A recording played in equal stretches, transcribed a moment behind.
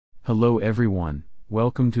Hello everyone,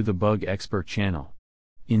 welcome to the Bug Expert channel.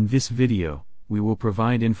 In this video, we will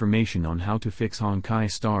provide information on how to fix Honkai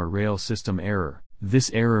Star Rail system error. This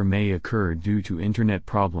error may occur due to internet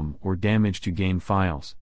problem or damage to game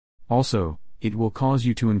files. Also, it will cause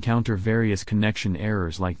you to encounter various connection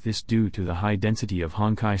errors like this due to the high density of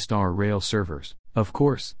Honkai Star Rail servers. Of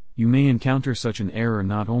course, you may encounter such an error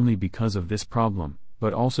not only because of this problem,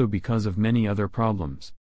 but also because of many other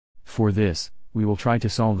problems. For this, we will try to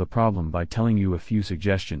solve the problem by telling you a few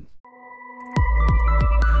suggestions.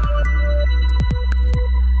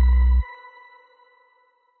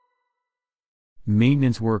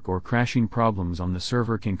 Maintenance work or crashing problems on the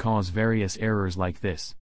server can cause various errors like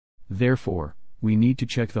this. Therefore, we need to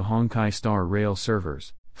check the Honkai Star Rail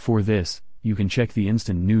servers. For this, you can check the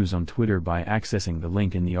instant news on Twitter by accessing the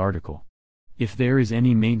link in the article. If there is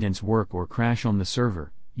any maintenance work or crash on the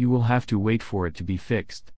server, you will have to wait for it to be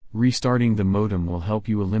fixed. Restarting the modem will help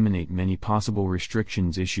you eliminate many possible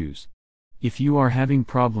restrictions issues. If you are having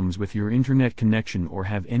problems with your internet connection or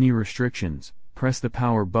have any restrictions, press the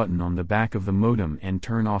power button on the back of the modem and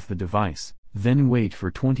turn off the device. Then wait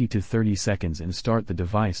for 20 to 30 seconds and start the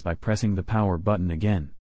device by pressing the power button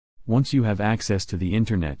again. Once you have access to the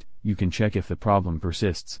internet, you can check if the problem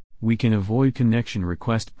persists. We can avoid connection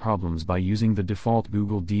request problems by using the default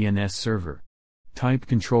Google DNS server. Type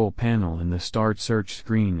Control Panel in the Start search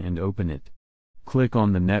screen and open it. Click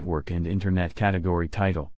on the Network and Internet category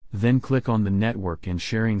title, then click on the Network and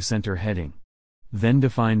Sharing Center heading. Then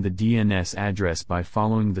define the DNS address by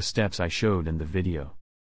following the steps I showed in the video.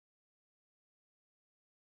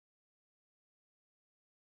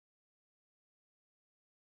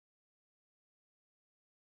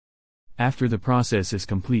 After the process is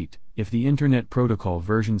complete, if the Internet Protocol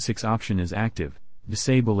version 6 option is active,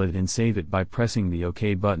 disable it and save it by pressing the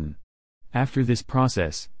OK button. After this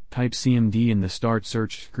process, type CMD in the Start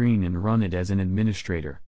search screen and run it as an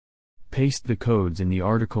administrator. Paste the codes in the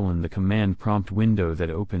article in the command prompt window that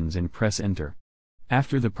opens and press Enter.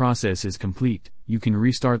 After the process is complete, you can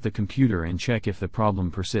restart the computer and check if the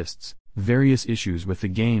problem persists. Various issues with the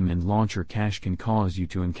game and launcher cache can cause you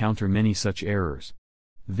to encounter many such errors.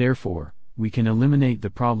 Therefore, we can eliminate the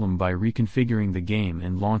problem by reconfiguring the game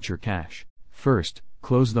and launcher cache. First,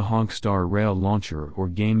 close the Honkai Star Rail launcher or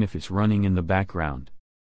game if it's running in the background.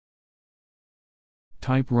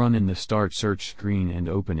 Type Run in the Start search screen and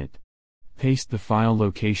open it. Paste the file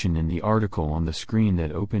location in the article on the screen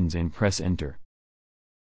that opens and press Enter.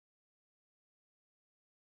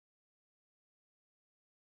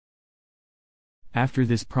 After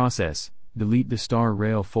this process, delete the Star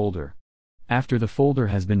Rail folder. After the folder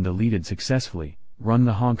has been deleted successfully, run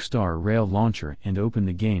the Honkai Star Rail launcher and open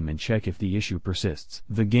the game and check if the issue persists.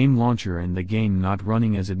 The game launcher and the game not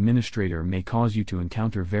running as administrator may cause you to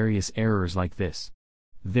encounter various errors like this.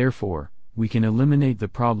 Therefore, we can eliminate the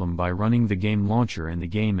problem by running the game launcher and the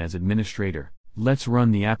game as administrator. Let's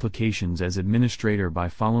run the applications as administrator by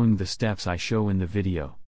following the steps I show in the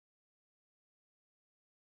video.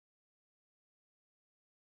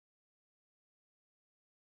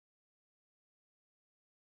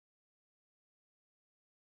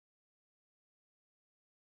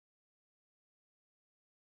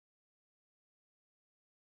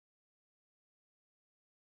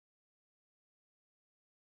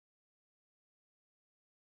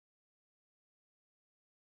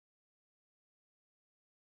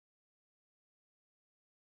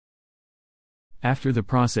 After the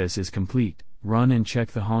process is complete, run and check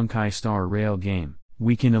the Honkai Star Rail game.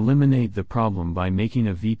 We can eliminate the problem by making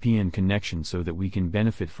a VPN connection so that we can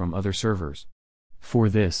benefit from other servers. For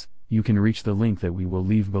this, you can reach the link that we will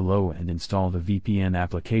leave below and install the VPN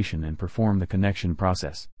application and perform the connection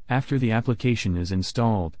process. After the application is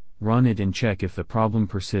installed, run it and check if the problem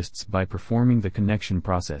persists by performing the connection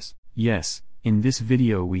process. Yes, in this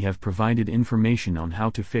video we have provided information on how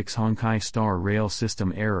to fix Honkai Star Rail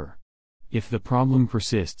system error. If the problem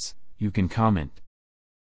persists, you can comment.